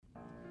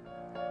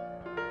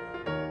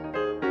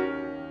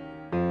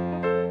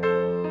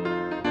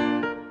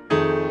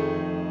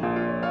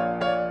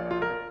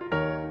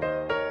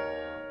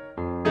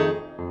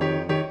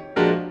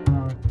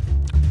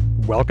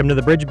Welcome to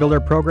the Bridge Builder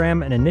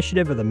program, an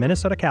initiative of the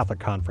Minnesota Catholic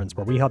Conference,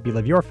 where we help you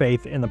live your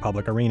faith in the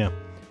public arena.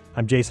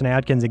 I'm Jason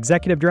Adkins,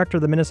 Executive Director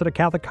of the Minnesota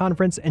Catholic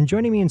Conference, and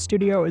joining me in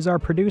studio is our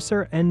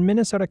producer and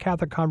Minnesota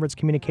Catholic Conference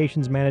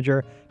Communications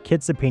Manager,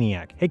 Kit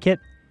Zapiniak. Hey, Kit.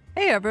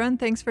 Hey, everyone.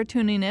 Thanks for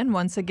tuning in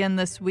once again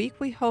this week.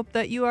 We hope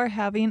that you are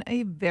having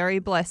a very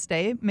blessed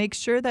day. Make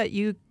sure that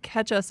you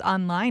catch us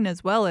online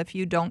as well if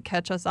you don't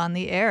catch us on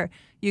the air.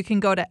 You can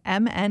go to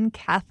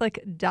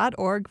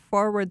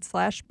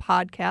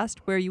mncatholic.org/podcast,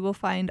 where you will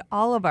find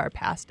all of our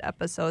past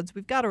episodes.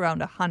 We've got around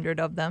 100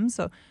 of them,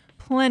 so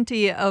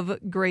plenty of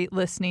great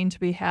listening to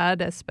be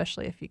had,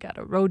 especially if you got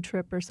a road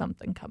trip or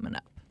something coming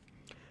up.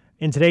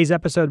 In today's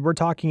episode, we're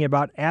talking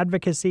about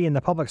advocacy in the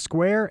public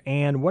square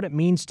and what it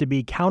means to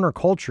be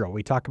countercultural.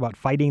 We talk about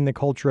fighting the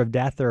culture of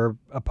death or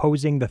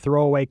opposing the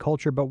throwaway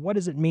culture, but what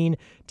does it mean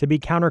to be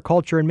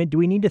counterculture? And do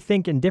we need to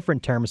think in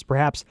different terms,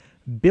 perhaps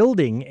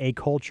building a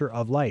culture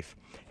of life?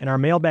 In our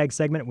mailbag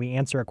segment, we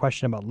answer a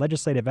question about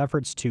legislative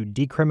efforts to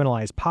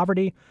decriminalize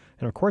poverty.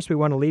 And of course, we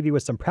want to leave you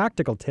with some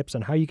practical tips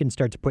on how you can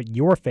start to put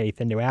your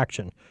faith into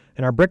action.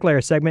 In our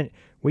bricklayer segment,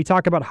 we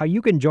talk about how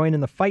you can join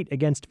in the fight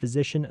against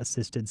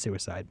physician-assisted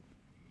suicide.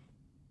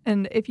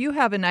 And if you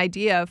have an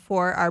idea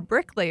for our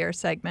bricklayer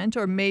segment,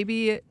 or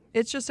maybe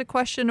it's just a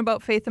question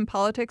about faith and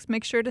politics,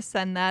 make sure to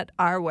send that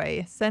our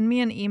way. Send me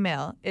an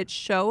email. It's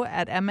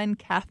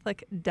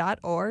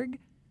show@mncatholic.org.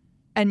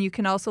 And you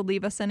can also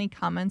leave us any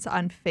comments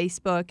on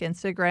Facebook,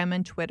 Instagram,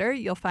 and Twitter.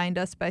 You'll find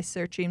us by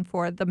searching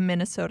for the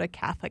Minnesota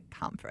Catholic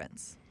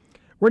Conference.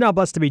 We're now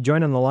blessed to be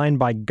joined on the line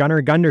by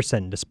Gunnar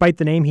Gunderson. Despite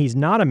the name, he's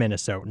not a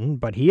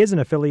Minnesotan, but he is an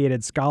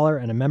affiliated scholar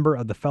and a member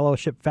of the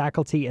fellowship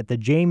faculty at the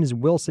James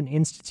Wilson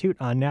Institute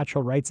on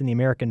Natural Rights and the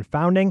American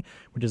Founding,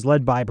 which is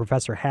led by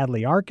Professor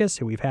Hadley Arkes,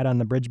 who we've had on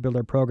the Bridge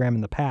Builder program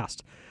in the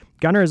past.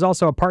 Gunnar is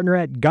also a partner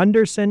at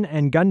Gunderson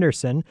 &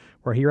 Gunderson,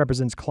 where he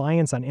represents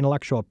clients on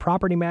intellectual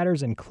property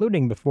matters,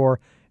 including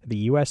before the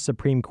U.S.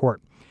 Supreme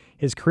Court.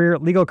 His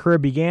legal career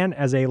began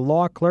as a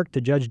law clerk to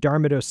Judge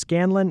Darmido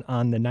Scanlon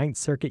on the Ninth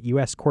Circuit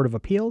U.S. Court of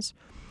Appeals.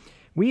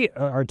 We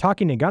are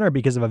talking to Gunnar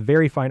because of a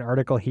very fine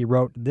article he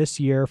wrote this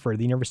year for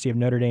the University of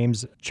Notre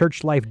Dame's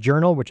Church Life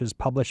Journal, which is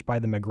published by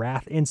the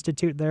McGrath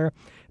Institute there.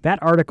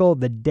 That article,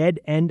 The Dead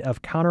End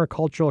of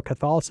Countercultural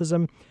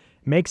Catholicism,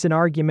 makes an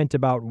argument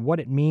about what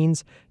it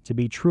means to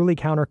be truly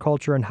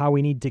counterculture and how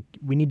we need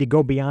to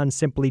go beyond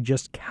simply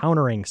just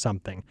countering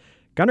something.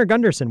 Gunnar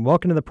Gunderson,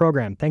 welcome to the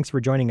program. Thanks for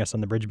joining us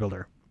on the Bridge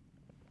Builder.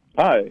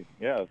 Hi.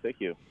 Yeah,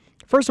 thank you.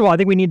 First of all, I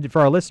think we need, for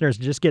our listeners,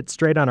 to just get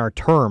straight on our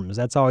terms.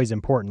 That's always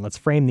important. Let's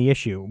frame the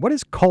issue. What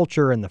is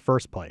culture in the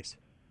first place?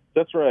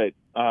 That's right.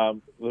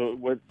 What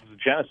the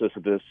genesis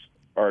of this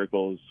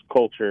article is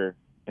culture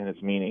and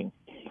its meaning.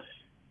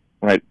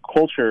 Right.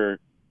 Culture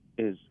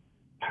is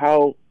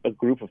how a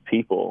group of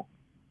people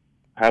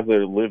have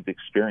their lived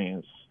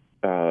experience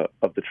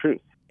of the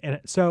truth.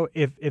 And so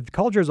if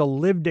culture is a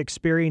lived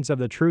experience of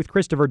the truth,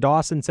 Christopher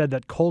Dawson said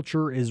that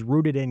culture is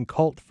rooted in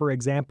cult, for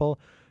example.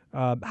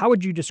 How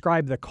would you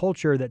describe the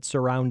culture that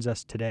surrounds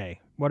us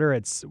today? What are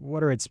its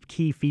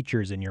key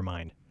features in your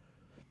mind?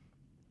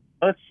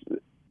 That's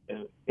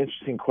an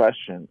interesting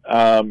question.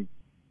 I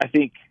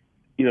think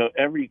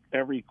every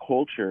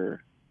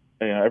culture,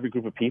 every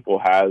group of people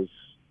has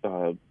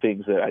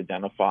things that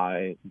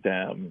identify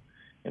them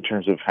in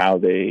terms of how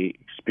they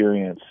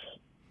experience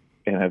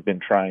and have been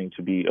trying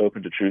to be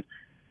open to truth.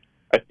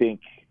 I think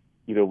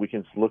we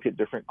can look at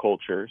different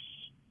cultures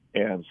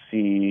and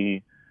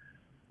see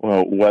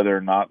whether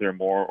or not they're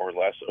more or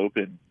less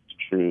open to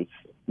truth,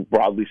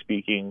 broadly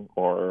speaking,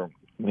 or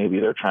maybe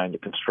they're trying to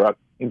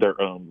construct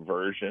their own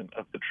version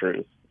of the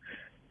truth.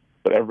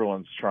 But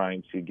everyone's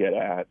trying to get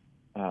at,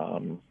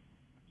 they're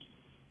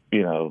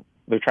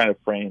trying to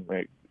frame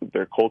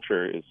their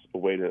culture is a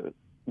way to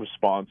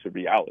respond to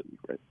reality,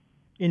 right?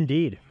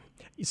 Indeed.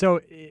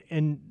 So,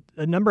 and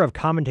a number of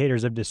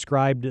commentators have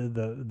described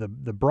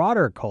the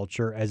broader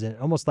culture as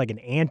almost like an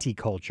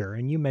anti-culture,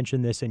 and you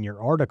mentioned this in your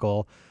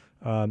article.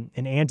 An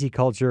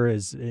anti-culture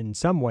is in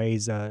some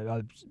ways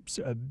a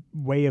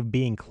way of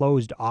being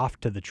closed off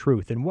to the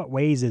truth. In what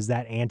ways is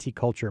that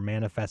anti-culture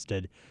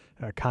manifested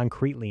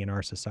concretely in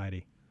our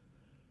society?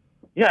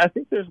 Yeah, I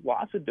think there's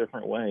lots of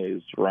different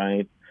ways,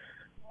 right?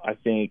 I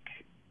think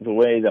the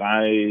way that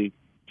I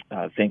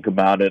think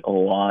about it a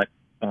lot,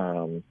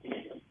 you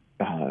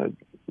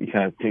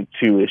kind of take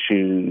two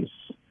issues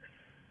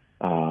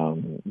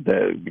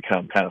that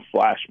become kind of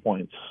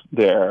flashpoints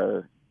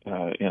there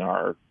in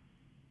our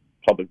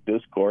public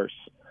discourse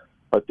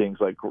are things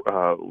like,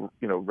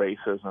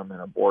 racism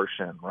and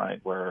abortion, right,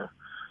 where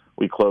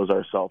we close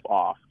ourselves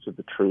off to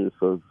the truth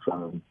of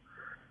the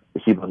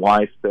human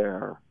life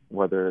there,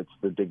 whether it's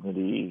the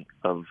dignity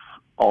of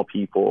all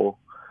people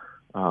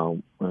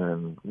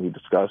when we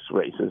discuss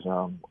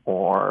racism,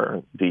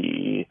 or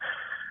the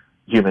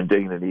human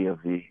dignity of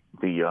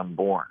the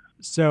unborn.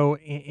 So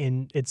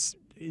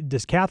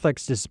does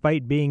Catholics,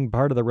 despite being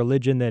part of the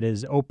religion that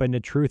is open to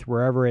truth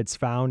wherever it's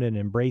found and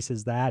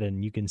embraces that,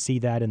 and you can see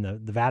that in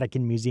the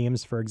Vatican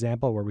museums, for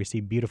example, where we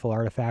see beautiful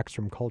artifacts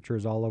from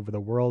cultures all over the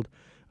world,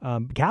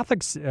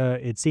 Catholics,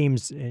 it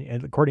seems,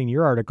 according to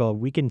your article,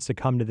 we can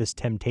succumb to this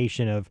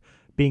temptation of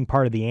being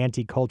part of the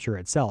anti-culture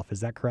itself.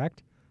 Is that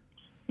correct?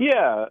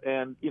 Yeah,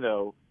 and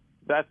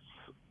that's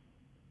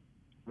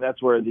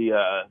where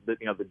the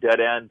dead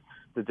end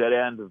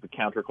of the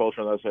counterculture.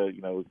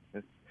 And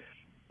that's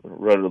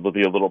it'll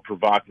be a little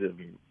provocative.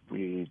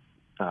 We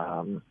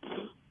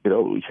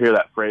hear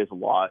that phrase a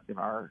lot in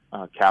our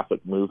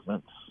Catholic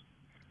movements,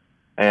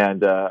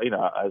 and as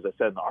I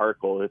said in the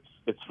article,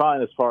 it's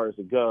fine as far as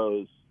it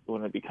goes.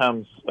 When it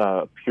becomes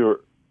pure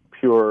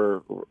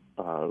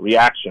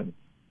reaction,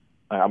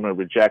 I'm going to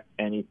reject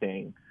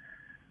anything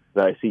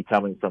that I see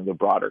coming from the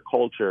broader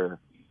culture.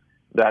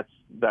 That's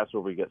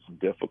where we get some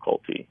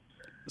difficulty.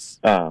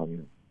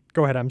 Go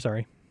ahead. I'm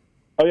sorry.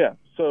 Oh yeah.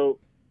 So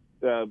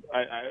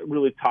I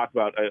really talk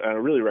about. I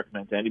really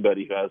recommend to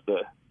anybody who has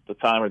the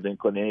time or the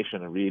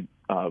inclination to read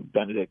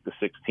Benedict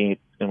XVI,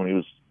 and when he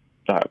was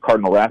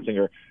Cardinal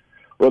Ratzinger,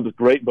 wrote this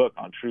great book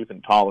on truth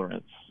and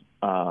tolerance,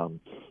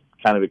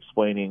 kind of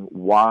explaining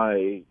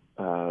why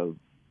it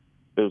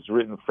was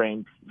written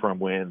framed from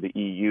when the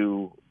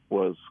EU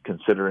was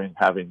considering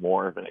having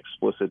more of an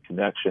explicit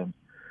connection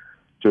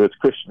to its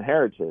Christian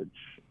heritage,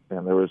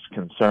 and there was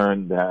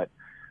concern that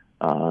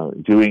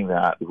doing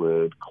that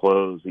would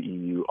close the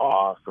EU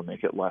off or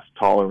make it less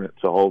tolerant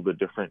to all the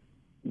different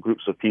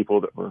groups of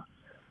people that were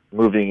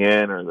moving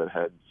in or that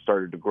had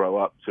started to grow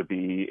up to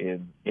be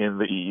in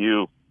the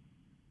EU.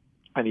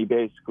 And he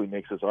basically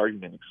makes this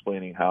argument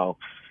explaining how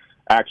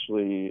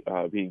actually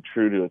being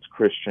true to its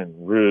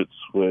Christian roots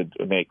would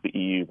make the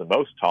EU the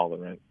most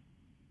tolerant,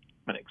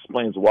 and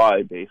explains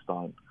why based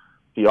on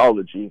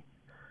theology.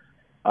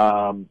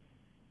 And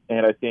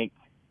I think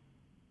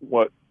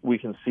what we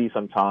can see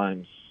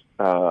sometimes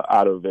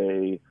out of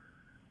a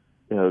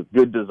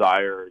good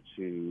desire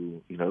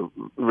to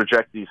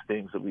reject these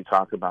things that we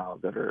talk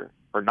about that are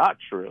not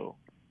true,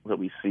 that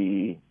we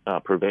see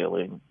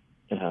prevailing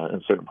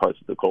in certain parts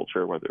of the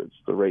culture, whether it's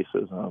the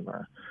racism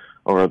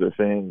or other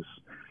things,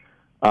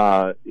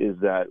 is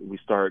that we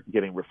start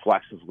getting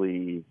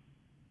reflexively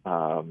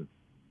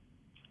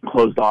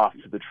closed off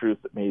to the truth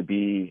that may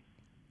be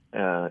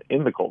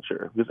in the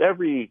culture. Because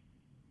every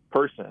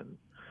person,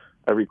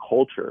 every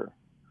culture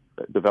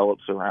that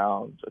develops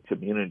around a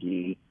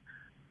community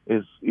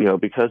is,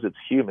 because it's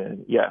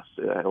human, yes,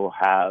 it will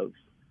have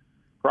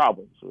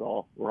problems.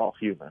 We're all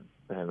human,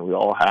 and we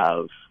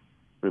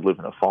live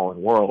in a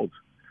fallen world,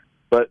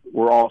 but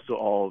we're also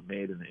all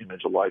made in the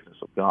image and likeness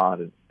of God,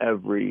 and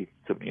every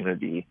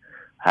community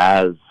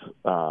has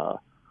a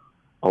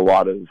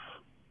lot of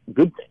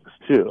good things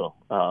too.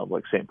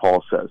 Like St.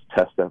 Paul says,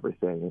 test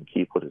everything and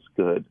keep what is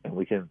good, and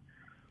we can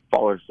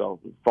fall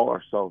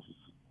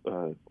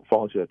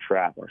into a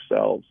trap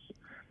ourselves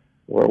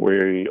where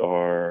we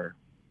are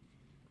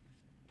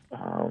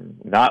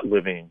not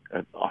living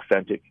an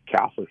authentic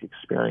Catholic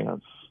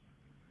experience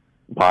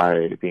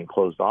by being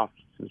closed off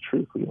to the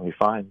truth when we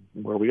find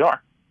where we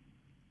are.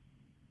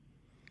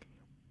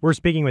 We're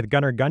speaking with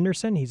Gunnar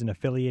Gunderson. He's an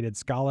affiliated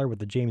scholar with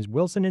the James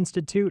Wilson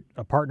Institute,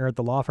 a partner at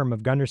the law firm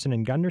of Gunderson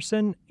and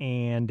Gunderson,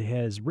 and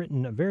has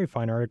written a very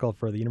fine article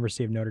for the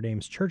University of Notre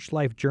Dame's Church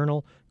Life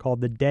Journal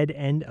called The Dead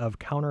End of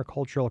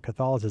Countercultural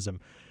Catholicism.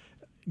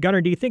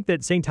 Gunnar, do you think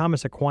that St.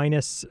 Thomas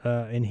Aquinas,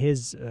 in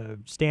his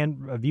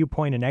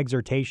viewpoint and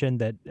exhortation,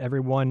 that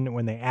everyone,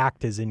 when they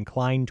act, is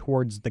inclined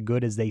towards the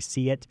good as they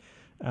see it?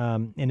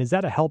 And is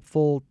that a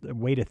helpful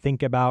way to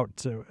think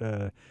about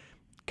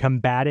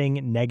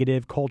combating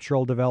negative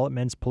cultural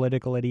developments,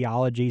 political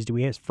ideologies? Do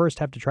we first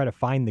have to try to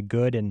find the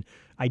good and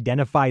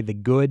identify the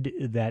good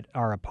that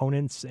our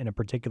opponents in a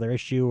particular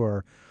issue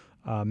or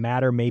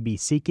matter may be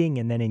seeking,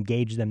 and then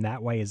engage them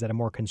that way? Is that a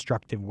more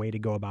constructive way to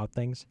go about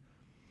things?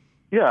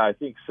 Yeah, I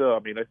think so. I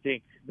mean, I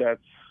think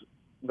that's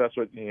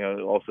what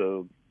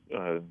also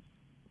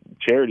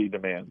charity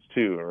demands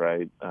too,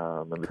 right?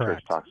 And the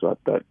Correct. Church talks about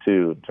that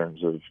too, in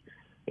terms of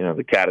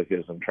the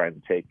Catechism trying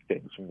to take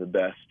things from the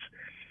best,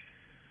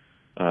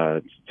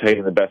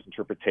 taking the best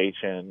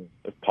interpretation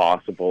if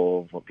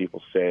possible of what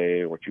people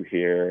say, what you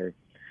hear,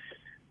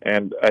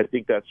 and I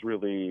think that's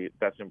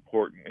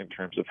important in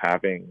terms of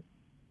having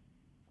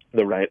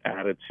the right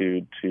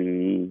attitude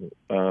to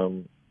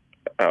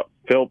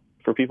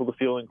for people to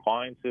feel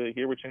inclined to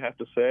hear what you have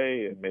to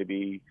say, and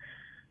maybe,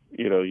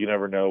 you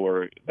never know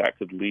where that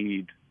could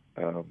lead.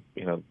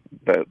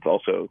 That's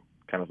also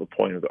kind of the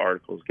point of the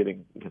article, is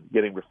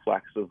getting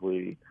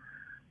reflexively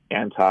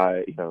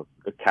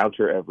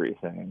counter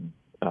everything,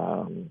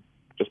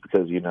 just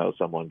because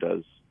someone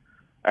does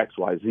X,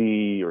 Y,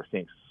 Z or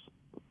thinks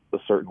a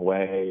certain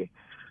way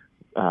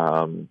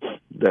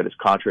that is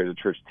contrary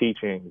to church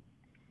teaching.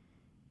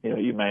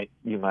 You might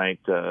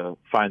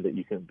find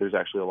that there's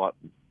actually a lot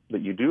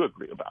that you do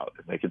agree about,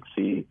 and they could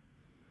see,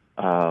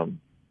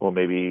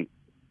 maybe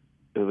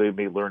they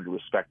may learn to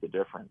respect the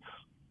difference.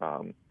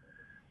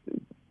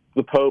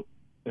 The Pope,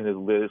 in his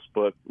latest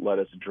book, Let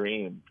Us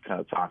Dream, kind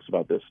of talks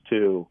about this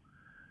too,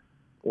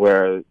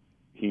 where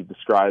he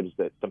describes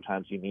that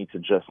sometimes you need to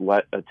just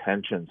let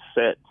attention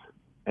sit,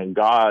 and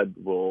God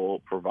will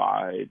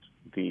provide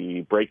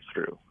the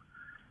breakthrough.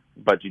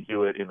 but you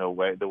do it in a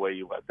way. The way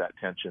you let that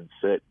tension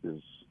sit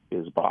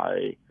is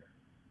by,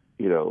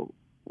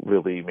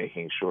 really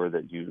making sure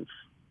that you've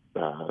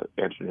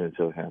entered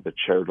into kind of a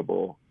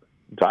charitable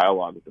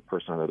dialogue with the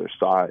person on the other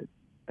side,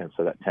 and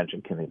so that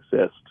tension can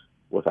exist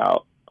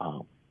without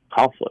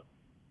conflict.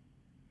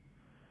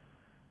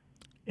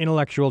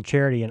 Intellectual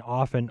charity, an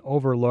often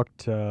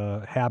overlooked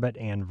habit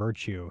and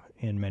virtue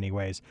in many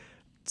ways.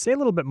 Say a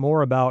little bit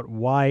more about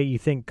why you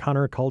think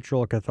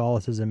countercultural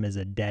Catholicism is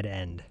a dead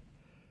end.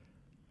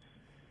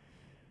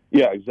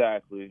 Yeah,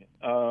 exactly.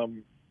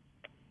 And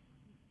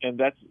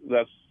that's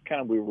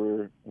kind of we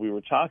were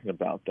talking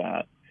about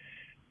that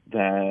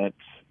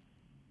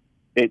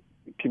it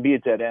can be a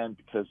dead end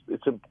because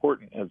it's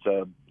important, as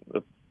the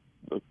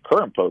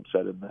current Pope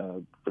said in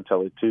the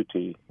Fratelli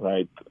Tutti,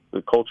 right?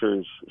 The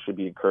cultures should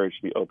be encouraged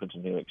to be open to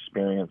new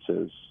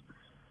experiences.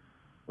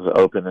 The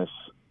openness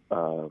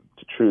to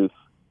truth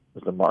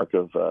is the mark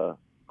of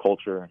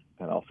culture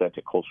and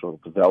authentic cultural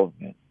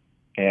development.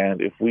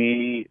 And if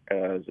we,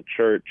 as a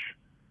church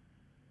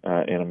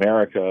in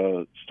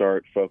America,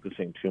 start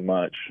focusing too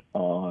much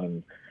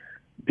on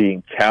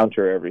being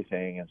counter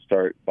everything and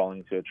start falling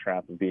into a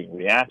trap of being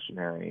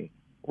reactionary,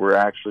 we're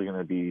actually going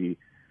to be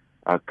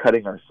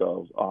cutting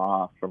ourselves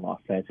off from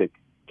authentic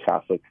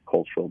Catholic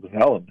cultural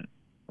development,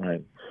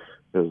 right?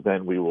 Because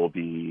then we will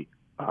be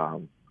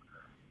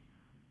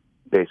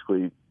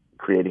basically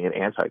creating an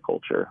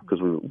anti-culture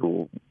because we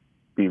will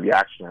be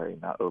reactionary,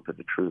 not open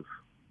to truth.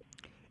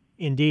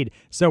 Indeed.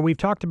 So we've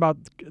talked about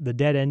the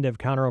dead end of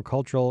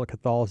countercultural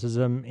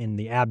Catholicism in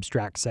the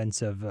abstract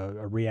sense of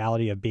a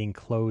reality of being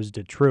closed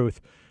to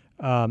truth.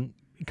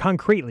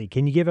 Concretely,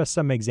 can you give us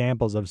some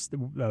examples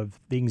of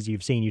things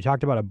you've seen? You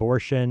talked about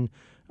abortion,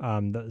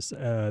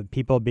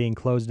 people being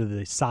closed to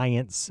the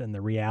science and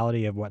the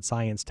reality of what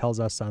science tells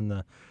us on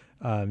the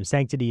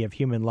sanctity of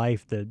human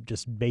life, the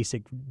just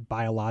basic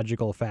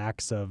biological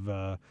facts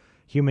of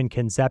human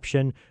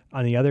conception.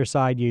 On the other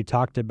side, you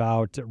talked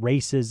about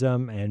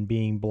racism and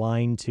being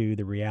blind to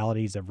the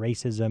realities of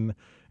racism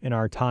in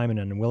our time and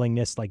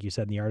unwillingness, like you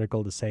said in the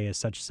article, to say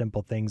such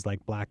simple things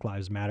like Black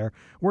Lives Matter.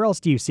 Where else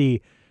do you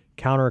see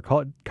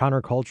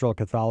countercultural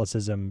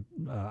Catholicism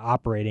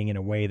operating in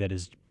a way that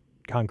is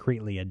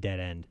concretely a dead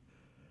end?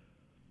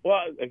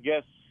 Well, I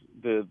guess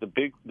the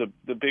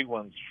big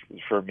ones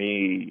for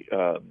me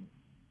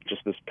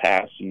just this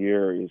past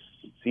year is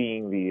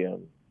seeing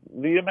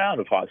the amount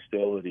of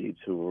hostility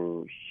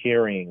to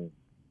hearing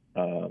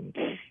a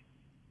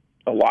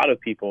lot of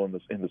people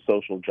in the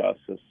social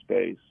justice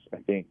space. I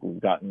think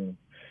we've gotten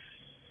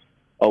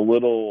a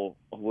little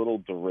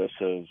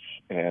derisive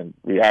and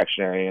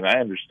reactionary, and I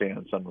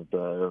understand some of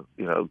the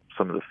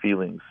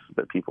feelings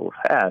that people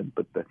have had,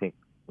 but I think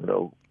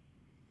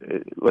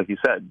like you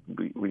said,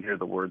 we hear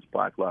the words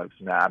Black Lives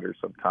Matter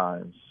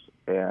sometimes,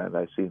 and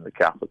I see in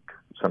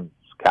some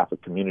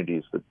Catholic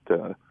communities that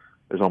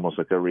there's almost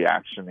like a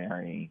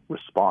reactionary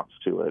response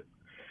to it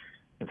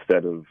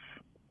instead of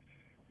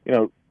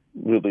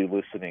really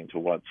listening to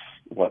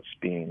what's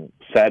being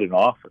said and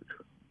offered,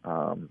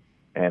 and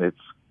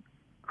it's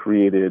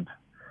created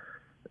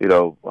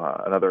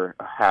another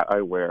hat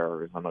I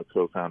wear is I'm a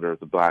co-founder of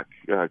the Black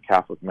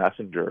Catholic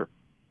Messenger,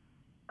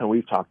 and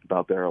we've talked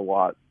about there a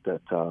lot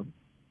that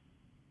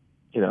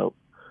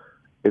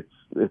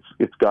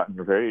it's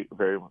gotten very,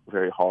 very,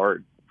 very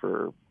hard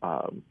for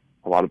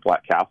a lot of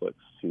Black Catholics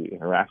to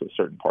interact with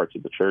certain parts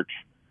of the church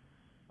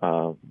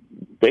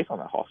based on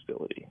that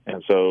hostility.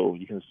 And so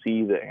you can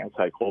see the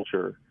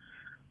anti-culture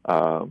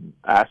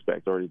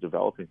aspect already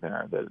developing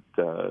there, that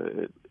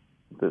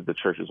the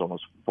church is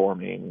almost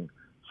forming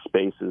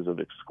spaces of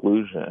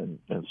exclusion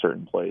in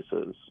certain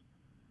places.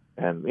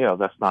 And,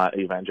 that's not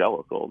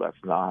evangelical.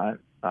 That's not,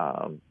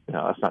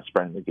 that's not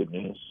spreading the good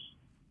news.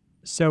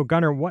 So,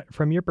 Gunnar, what,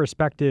 from your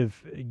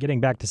perspective, getting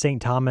back to St.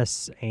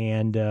 Thomas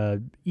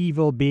and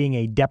evil being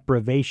a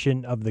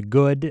deprivation of the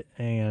good,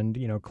 and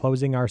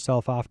closing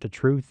ourselves off to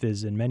truth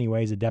is in many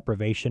ways a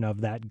deprivation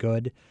of that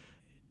good,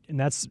 and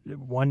that's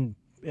one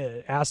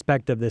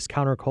aspect of this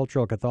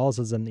countercultural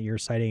Catholicism that you're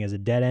citing as a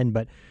dead end.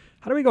 But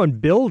how do we go and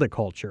build a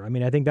culture? I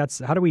mean, I think that's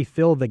how do we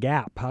fill the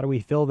gap? How do we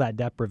fill that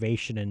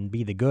deprivation and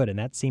be the good? And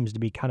that seems to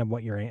be kind of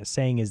what you're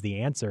saying is the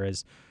answer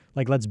is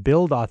like, let's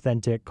build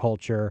authentic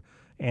culture.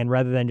 And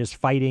rather than just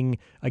fighting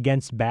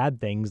against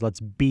bad things, let's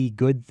be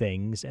good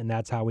things, and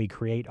that's how we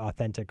create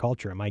authentic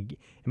culture. Am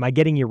I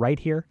getting you right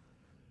here?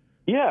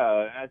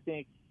 Yeah, I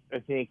think I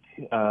think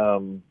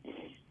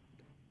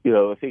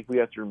we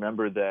have to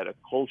remember that a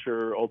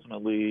culture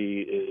ultimately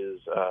is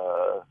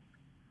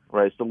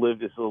right. It's the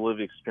lived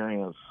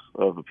experience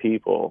of a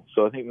people.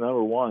 So I think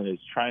number one is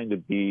trying to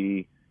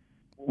be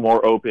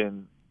more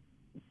open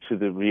to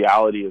the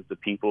reality of the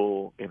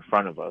people in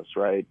front of us,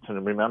 right? To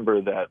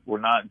remember that we're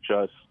not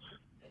just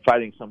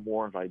fighting some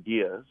war of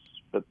ideas,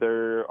 but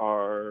there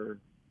are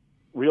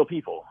real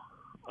people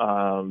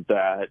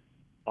that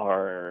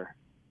are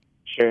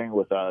sharing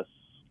with us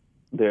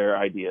their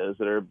ideas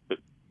that are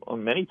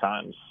many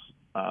times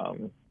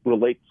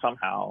relate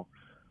somehow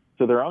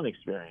to their own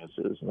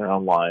experiences and their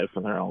own life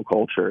and their own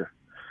culture.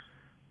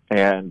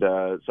 And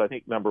so I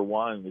think number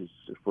one is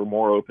if we're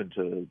more open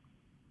to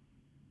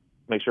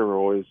make sure we're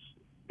always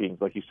being,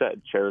 like you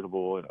said,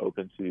 charitable and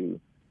open to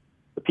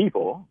the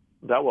people,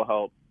 that will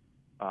help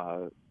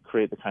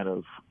create the kind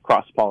of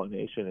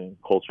cross-pollination and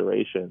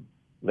culturation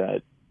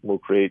that will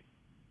create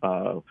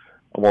a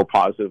more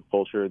positive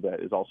culture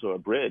that is also a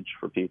bridge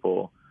for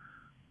people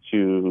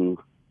to,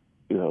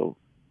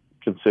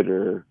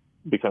 consider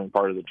becoming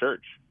part of the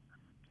church.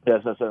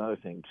 Yes, that's another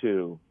thing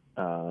too.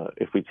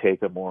 If we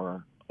take a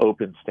more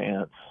open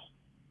stance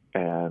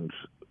and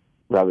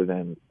rather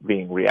than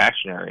being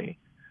reactionary,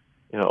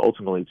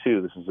 ultimately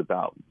too, this is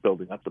about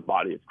building up the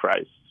body of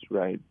Christ,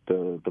 right?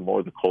 The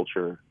more the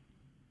culture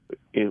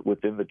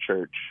within the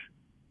church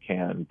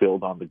can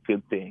build on the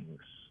good things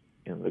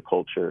in the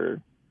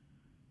culture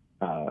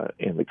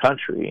in the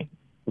country,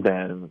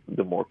 then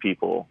the more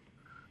people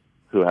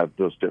who have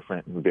those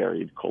different and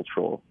varied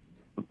cultural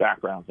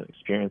backgrounds and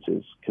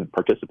experiences can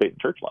participate in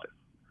church life.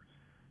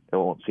 It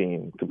won't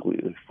seem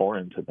completely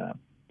foreign to them.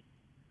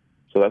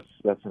 So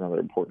that's another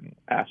important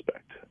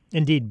aspect.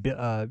 Indeed,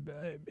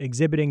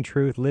 exhibiting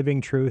truth,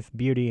 living truth,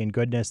 beauty, and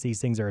goodness, these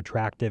things are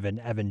attractive, and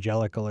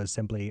evangelical is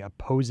simply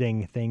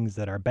opposing things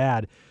that are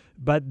bad.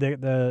 But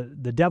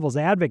the devil's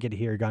advocate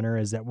here, Gunnar,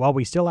 is that while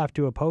we still have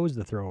to oppose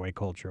the throwaway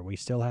culture, we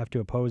still have to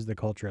oppose the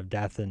culture of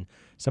death and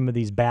some of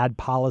these bad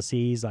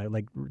policies.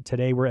 Like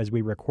today, as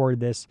we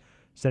record this,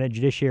 Senate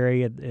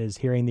Judiciary is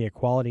hearing the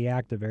Equality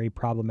Act, a very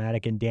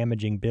problematic and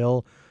damaging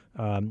bill.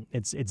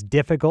 It's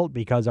difficult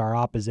because our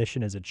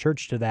opposition as a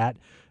church to that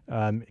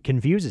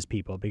confuses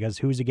people, because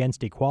who's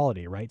against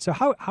equality, right? So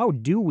how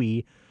do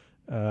we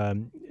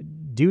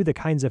do the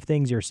kinds of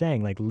things you're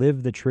saying, like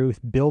live the truth,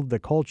 build the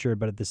culture,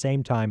 but at the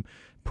same time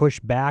push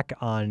back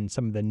on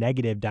some of the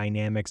negative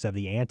dynamics of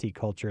the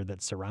anti-culture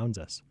that surrounds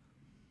us?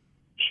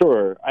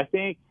 Sure. I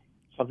think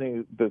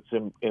something that's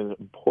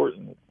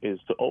important is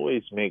to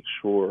always make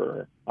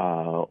sure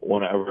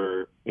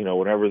whenever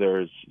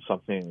there's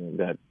something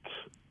that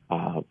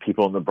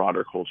people in the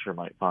broader culture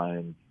might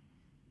find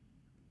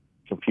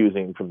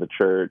confusing from the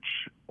church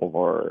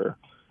or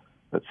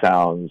that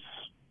sounds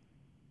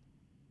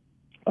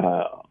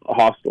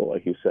hostile,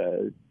 like you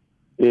said,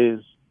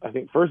 is, I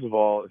think, first of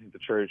all, I think the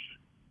church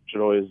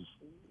should always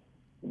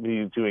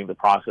be doing the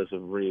process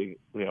of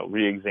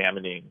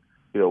re-examining,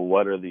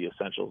 what are the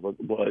essentials,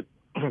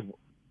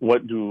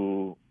 what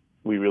do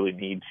we really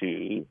need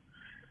to,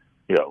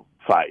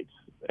 fight,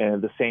 and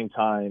at the same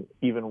time,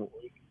 even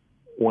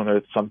when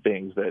there's some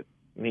things that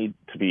need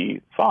to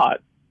be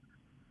fought,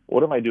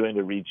 what am I doing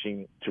to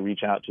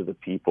reach out to the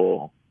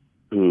people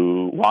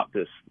who want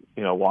this,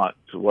 want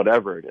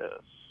whatever it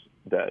is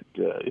that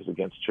is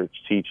against church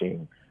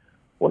teaching?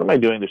 What am I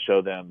doing to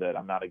show them that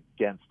I'm not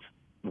against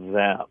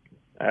them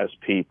as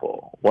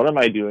people? What am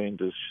I doing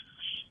to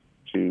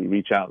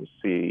reach out and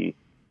see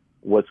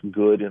what's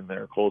good in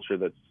their culture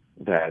that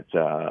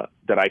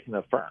I can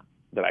affirm,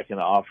 that I can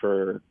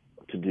offer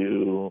to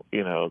do,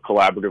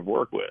 collaborative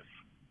work with,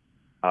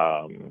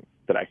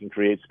 that I can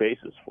create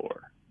spaces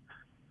for?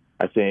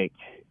 I think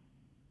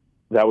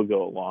that would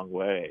go a long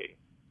way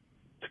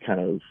to kind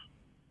of,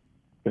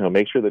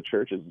 make sure the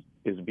church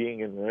is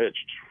being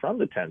enriched from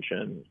the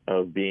tension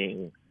of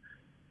being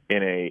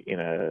in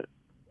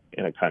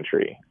a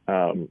country.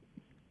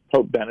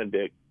 Pope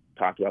Benedict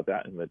talked about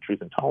that in the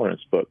Truth and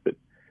Tolerance book, that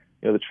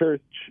the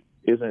church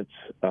isn't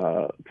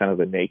kind of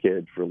a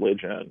naked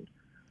religion.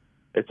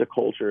 It's a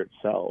culture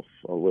itself,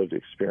 a lived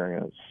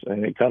experience,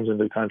 and it comes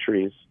into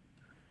countries.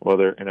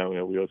 Whether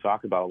we will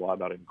talk about a lot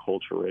about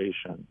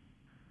enculturation,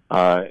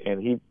 and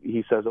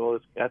he says,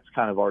 that's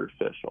kind of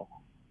artificial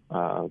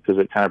because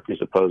it kind of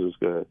presupposes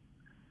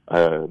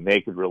a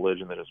naked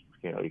religion that is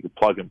you could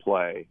plug and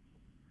play,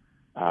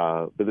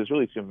 but there's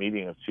really a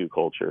meeting of two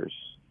cultures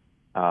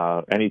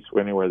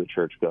anywhere the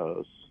church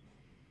goes,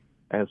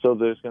 and so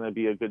there's going to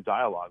be a good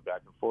dialogue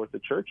back and forth. The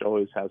church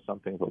always has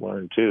something to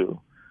learn too,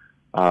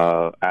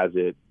 as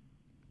it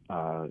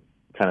kind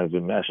of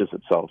enmeshes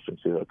itself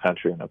into a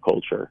country and a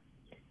culture.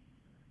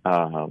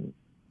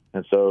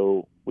 And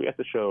so we have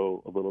to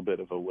show a little bit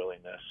of a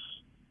willingness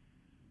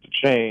to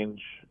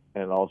change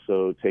and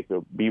also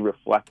be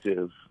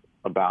reflective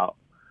about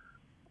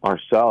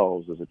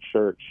ourselves as a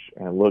church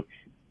and look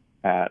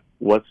at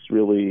what's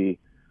really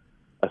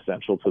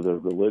essential to the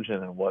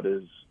religion and what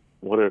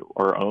are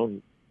our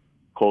own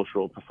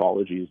cultural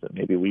pathologies that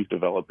maybe we've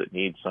developed that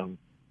need some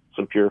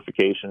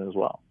purification as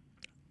well.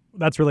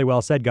 That's really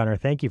well said, Gunnar.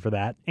 Thank you for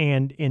that.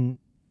 And in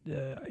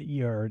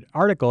your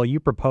article, you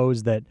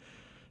propose that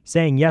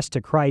saying yes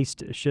to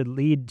Christ should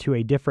lead to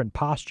a different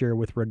posture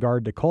with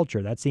regard to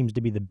culture. That seems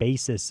to be the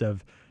basis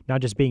of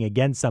not just being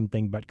against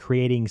something, but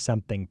creating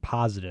something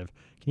positive.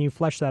 Can you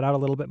flesh that out a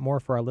little bit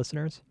more for our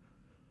listeners?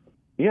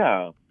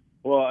 Yeah.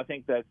 Well, I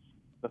think that's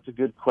a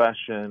good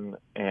question.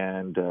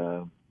 And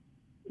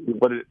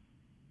what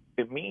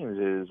it means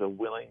is a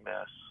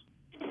willingness,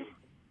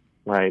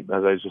 right?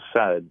 As I just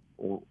said,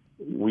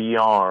 we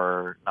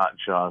are not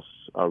just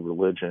a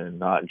religion,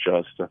 not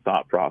just a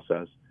thought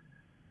process.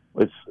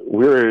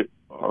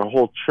 Our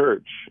whole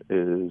church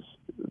is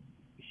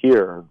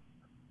here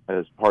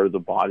as part of the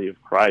body of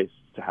Christ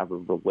to have a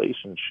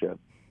relationship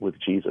with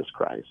Jesus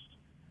Christ.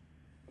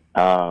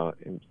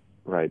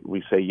 Right,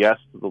 we say yes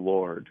to the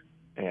Lord,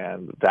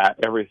 and that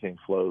everything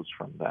flows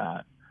from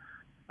that.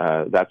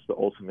 That's the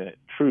ultimate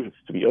truth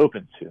to be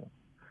open to.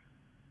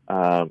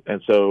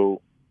 And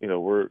so,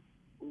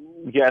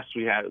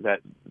 we have that,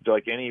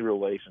 like any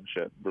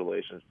relationship,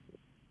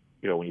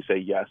 when you say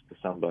yes to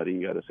somebody,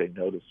 you got to say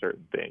no to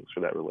certain things for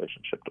that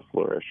relationship to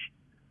flourish.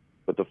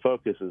 But the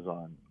focus is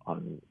on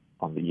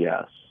the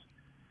yes.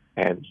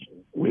 And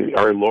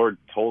our Lord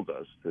told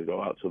us to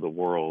go out to the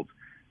world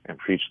and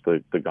preach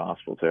the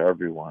gospel to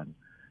everyone.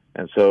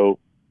 And so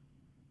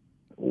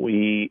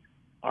we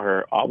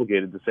are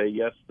obligated to say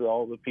yes to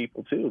all the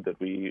people too that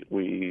we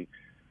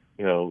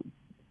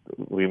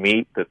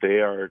meet, that they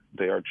are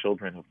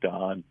children of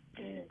God,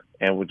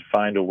 and would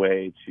find a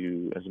way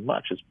to, as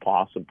much as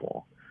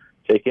possible,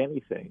 take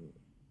anything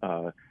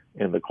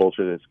in the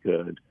culture that's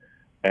good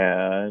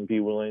and be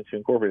willing to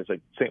incorporate it. It's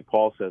like St.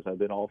 Paul says, I've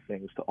been all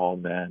things to all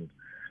men.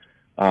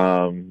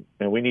 And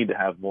we need to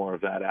have more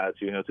of that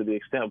attitude, to the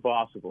extent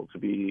possible, to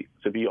be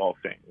all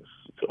things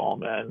to all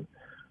men,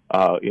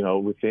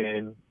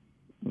 within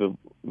the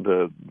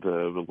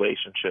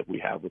relationship we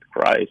have with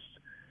Christ.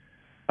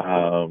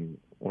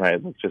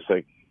 Right. It's just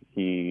like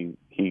he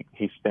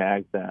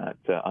snagged that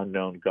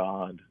unknown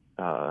God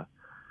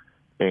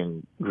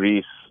in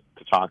Greece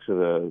to talk to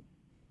the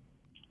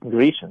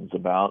Grecians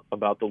about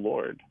the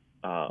Lord.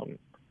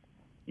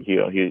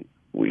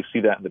 We see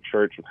that in the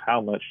church with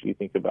how much you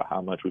think about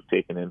how much we've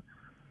taken in,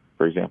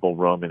 for example,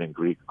 Roman and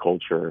Greek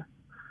culture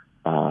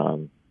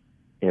in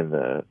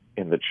the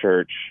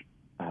church.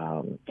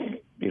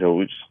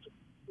 We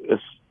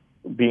just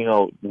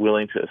being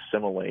willing to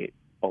assimilate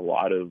a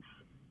lot of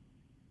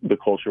the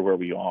culture where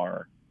we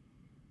are.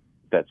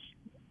 That's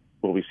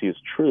what we see as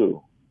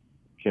true,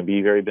 can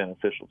be very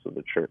beneficial to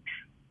the church.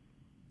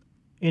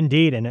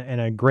 Indeed, and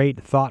a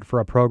great thought for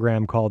a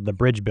program called The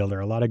Bridge Builder.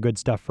 A lot of good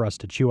stuff for us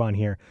to chew on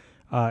here.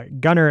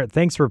 Gunnar,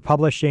 thanks for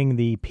publishing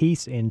the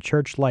piece in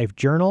Church Life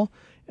Journal.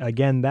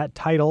 Again, that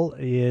title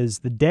is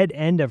The Dead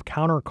End of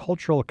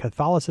Countercultural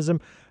Catholicism.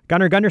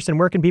 Gunnar Gunderson,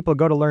 where can people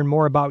go to learn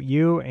more about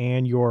you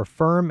and your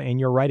firm and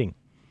your writing?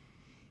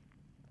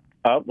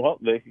 Well,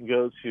 they can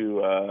go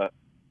to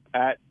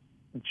at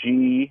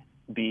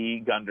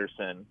GB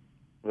Gunderson.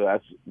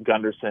 That's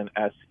Gunderson,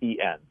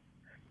 SEN,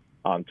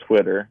 on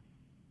Twitter,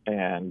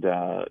 and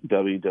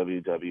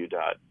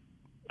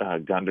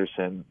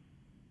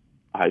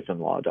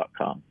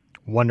www.gunderson-law.com.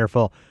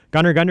 Wonderful.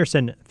 Gunnar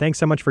Gunderson, thanks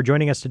so much for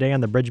joining us today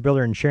on The Bridge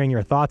Builder and sharing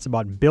your thoughts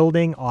about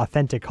building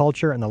authentic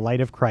culture in the light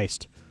of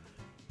Christ.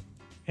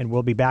 And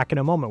we'll be back in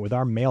a moment with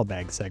our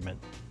mailbag segment.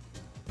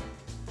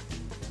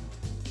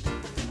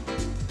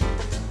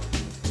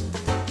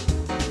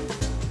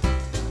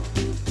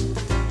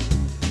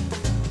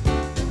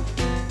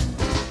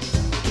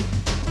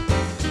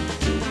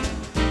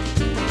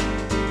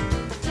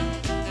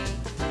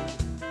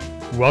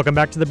 Welcome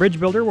back to The Bridge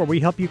Builder, where we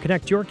help you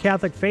connect your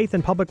Catholic faith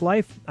and public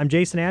life. I'm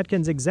Jason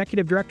Atkins,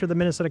 Executive Director of the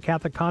Minnesota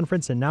Catholic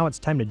Conference, and now it's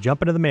time to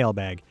jump into the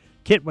mailbag.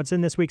 Kit, what's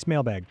in this week's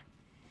mailbag?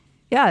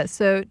 Yeah,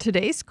 so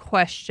today's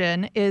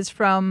question is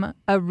from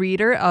a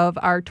reader of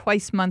our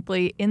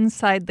twice-monthly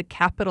Inside the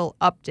Capitol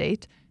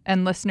update.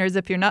 And listeners,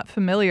 if you're not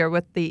familiar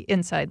with the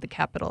Inside the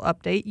Capitol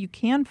update, you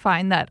can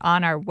find that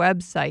on our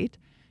website.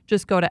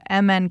 Just go to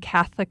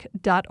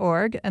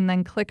mncatholic.org and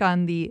then click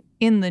on the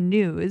In the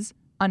News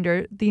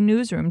under the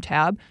Newsroom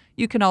tab.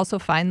 You can also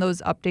find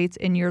those updates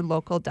in your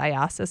local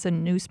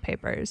diocesan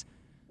newspapers.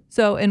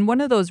 So in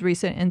one of those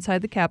recent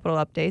Inside the Capitol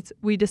updates,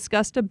 we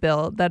discussed a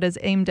bill that is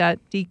aimed at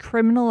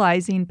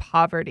decriminalizing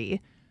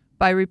poverty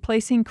by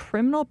replacing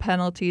criminal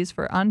penalties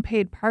for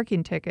unpaid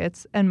parking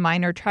tickets and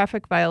minor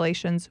traffic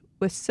violations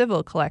with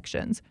civil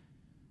collections.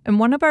 And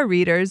one of our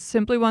readers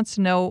simply wants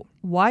to know,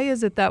 why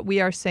is it that we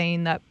are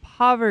saying that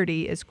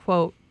poverty is,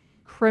 quote,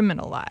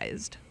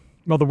 criminalized?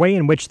 Well, the way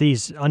in which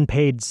these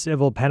unpaid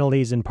civil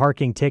penalties and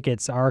parking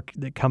tickets are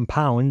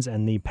compounds,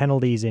 and the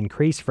penalties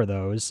increase for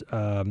those,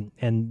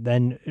 and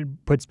then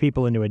it puts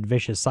people into a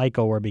vicious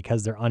cycle where,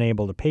 because they're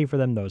unable to pay for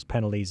them, those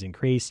penalties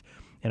increase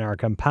and are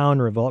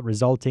compound,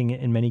 resulting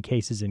in many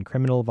cases in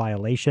criminal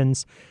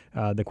violations.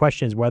 The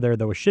question is whether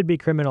those should be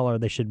criminal or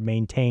they should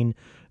maintain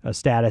a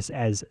status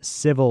as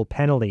civil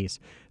penalties.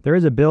 There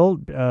is a bill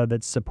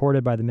that's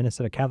supported by the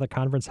Minnesota Catholic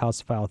Conference, House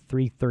File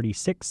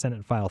 336,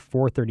 Senate File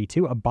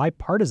 432, a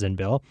bipartisan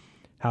bill,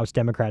 House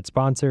Democrat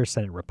sponsor,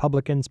 Senate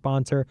Republican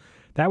sponsor,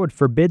 that would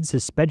forbid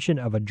suspension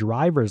of a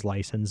driver's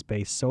license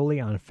based solely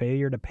on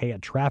failure to pay a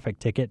traffic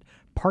ticket,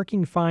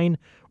 parking fine,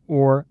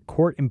 or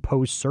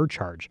court-imposed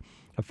surcharge.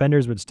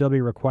 Offenders would still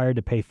be required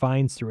to pay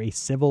fines through a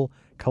civil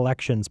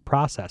collections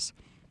process.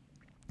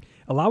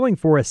 Allowing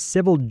for a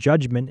civil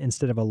judgment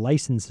instead of a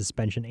license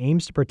suspension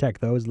aims to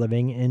protect those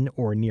living in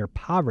or near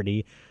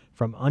poverty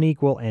from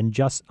unequal and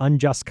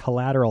unjust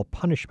collateral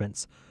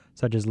punishments,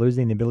 such as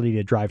losing the ability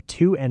to drive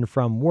to and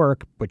from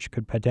work, which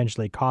could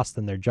potentially cost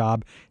them their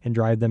job and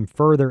drive them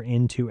further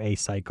into a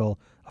cycle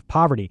of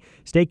poverty.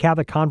 State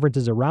Catholic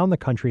conferences around the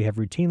country have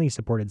routinely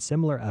supported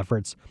similar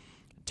efforts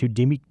to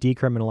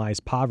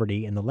decriminalize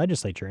poverty in the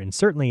legislature. And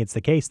certainly it's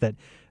the case that,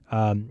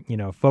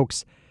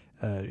 folks,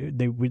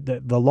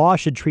 the law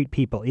should treat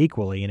people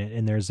equally,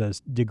 and there's a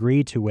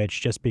degree to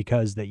which just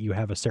because that you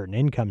have a certain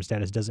income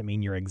status doesn't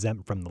mean you're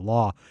exempt from the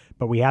law.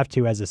 But we have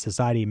to, as a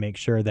society, make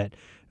sure that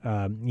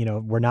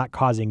we're not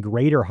causing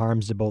greater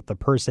harms to both the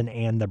person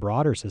and the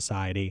broader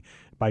society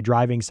by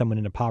driving someone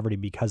into poverty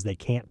because they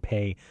can't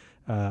pay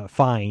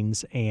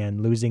fines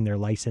and losing their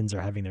license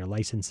or having their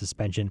license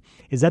suspension.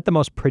 Is that the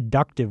most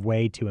productive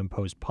way to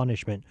impose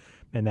punishment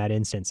in that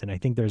instance? And I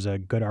think there's a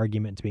good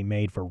argument to be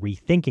made for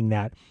rethinking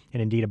that.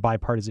 And indeed, a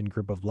bipartisan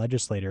group of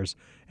legislators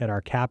at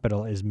our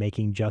Capitol is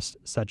making just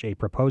such a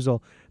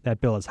proposal.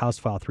 That bill is House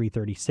File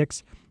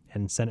 336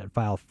 and Senate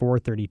File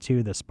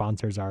 432. The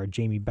sponsors are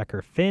Jamie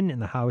Becker Finn in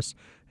the House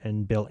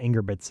and Bill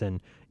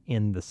Ingerbritsen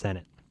in the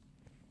Senate.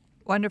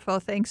 Wonderful.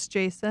 Thanks,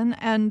 Jason.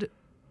 And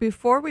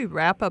before we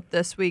wrap up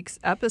this week's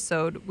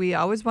episode, we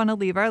always want to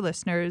leave our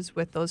listeners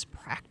with those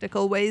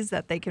practical ways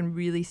that they can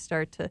really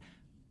start to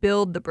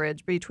build the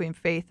bridge between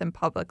faith and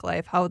public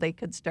life, how they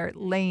could start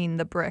laying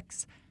the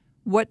bricks.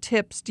 What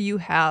tips do you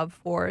have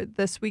for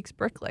this week's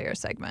Bricklayer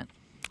segment?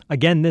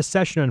 Again, this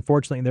session,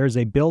 unfortunately, there is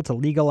a bill to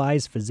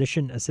legalize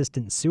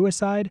physician-assisted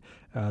suicide.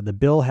 The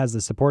bill has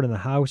the support in the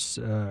House,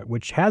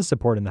 which has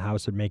support in the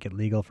House, would make it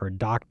legal for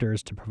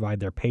doctors to provide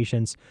their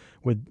patients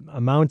with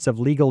amounts of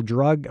lethal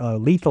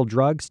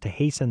drugs to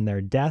hasten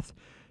their death.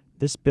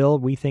 This bill,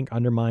 we think,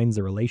 undermines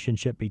the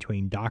relationship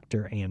between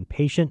doctor and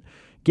patient.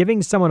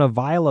 Giving someone a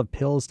vial of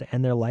pills to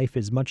end their life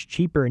is much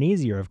cheaper and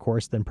easier, of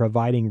course, than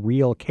providing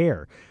real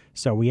care.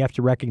 So we have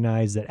to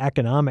recognize that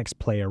economics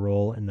play a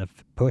role in the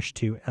push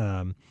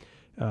to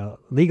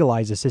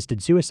legalize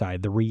assisted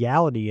suicide. The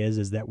reality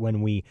is that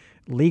when we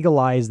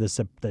legalize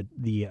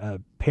the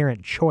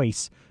parent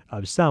choice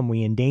of some,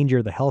 we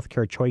endanger the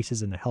healthcare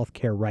choices and the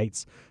healthcare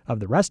rights of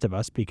the rest of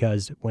us,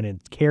 because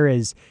when care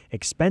is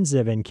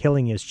expensive and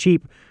killing is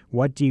cheap,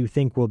 what do you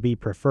think will be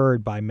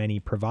preferred by many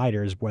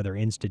providers, whether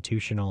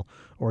institutional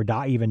or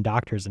even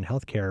doctors and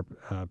healthcare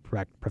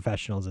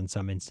professionals in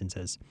some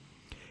instances?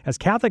 As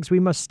Catholics,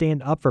 we must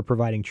stand up for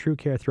providing true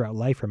care throughout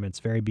life from its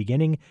very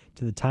beginning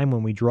to the time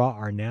when we draw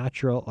our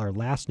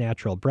last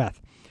natural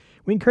breath.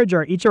 We encourage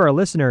each of our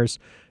listeners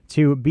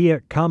to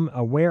become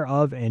aware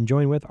of and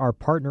join with our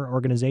partner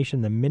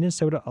organization, the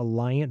Minnesota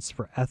Alliance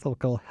for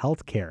Ethical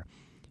Healthcare.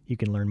 You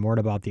can learn more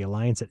about the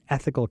Alliance at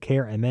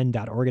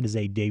ethicalcaremn.org. It is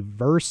a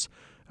diverse,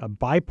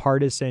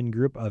 bipartisan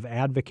group of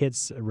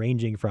advocates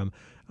ranging from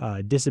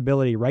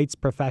disability rights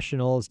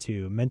professionals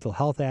to mental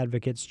health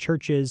advocates,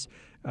 churches,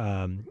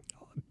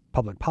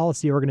 public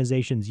policy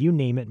organizations, you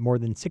name it, more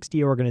than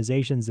 60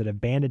 organizations that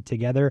have banded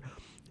together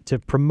to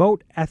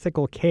promote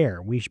ethical care.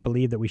 We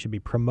believe that we should be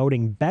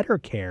promoting better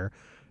care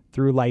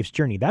through life's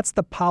journey. That's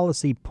the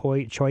policy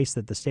choice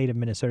that the state of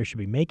Minnesota should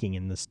be making.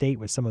 In the state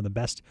with some of the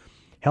best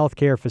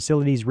healthcare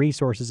facilities,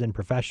 resources, and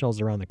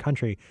professionals around the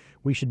country,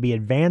 we should be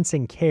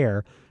advancing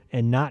care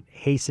and not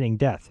hastening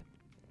death.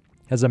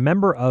 As a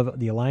member of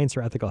the Alliance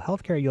for Ethical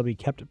Healthcare, you'll be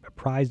kept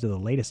apprised of the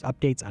latest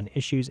updates on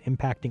issues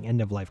impacting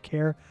end-of-life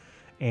care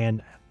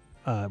and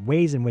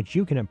ways in which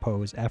you can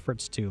oppose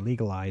efforts to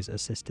legalize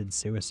assisted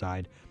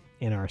suicide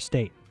in our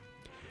state.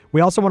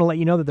 We also want to let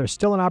you know that there's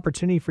still an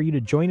opportunity for you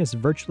to join us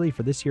virtually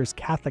for this year's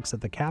Catholics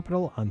at the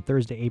Capitol on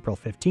Thursday, April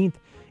 15th.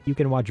 You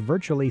can watch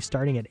virtually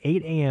starting at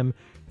 8 a.m.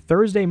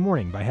 Thursday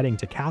morning by heading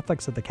to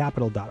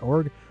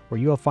catholicsatthecapitol.org, where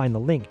you will find the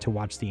link to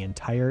watch the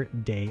entire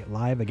day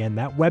live. Again,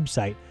 that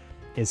website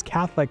is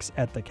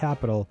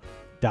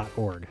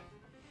catholicsatthecapitol.org.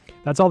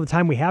 That's all the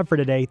time we have for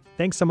today.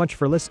 Thanks so much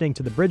for listening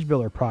to the Bridge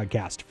Builder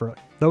podcast. For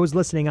those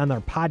listening on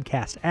their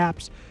podcast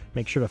apps,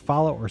 make sure to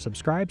follow or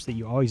subscribe so that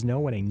you always know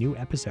when a new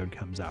episode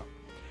comes out.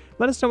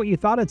 Let us know what you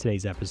thought of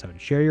today's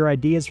episode. Share your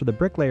ideas for the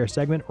Bricklayer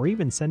segment, or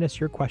even send us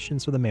your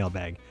questions for the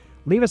mailbag.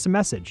 Leave us a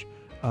message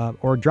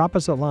or drop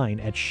us a line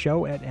at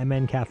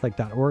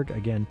show@mncatholic.org.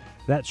 Again,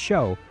 that's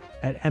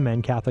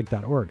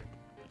show@mncatholic.org.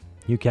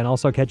 You can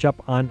also catch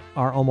up on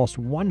our almost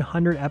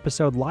 100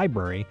 episode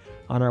library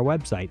on our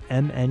website,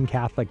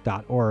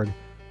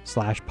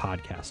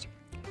 mncatholic.org/podcast.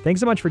 Thanks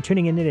so much for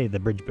tuning in today to The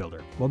Bridge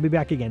Builder. We'll be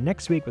back again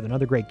next week with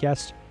another great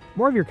guest,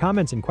 more of your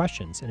comments and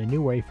questions, and a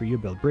new way for you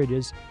to build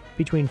bridges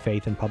between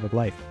faith and public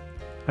life.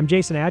 I'm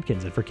Jason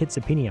Adkins, and for Kit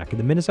Sapiniak of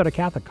the Minnesota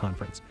Catholic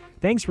Conference,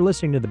 thanks for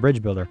listening to The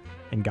Bridge Builder,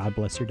 and God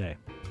bless your day.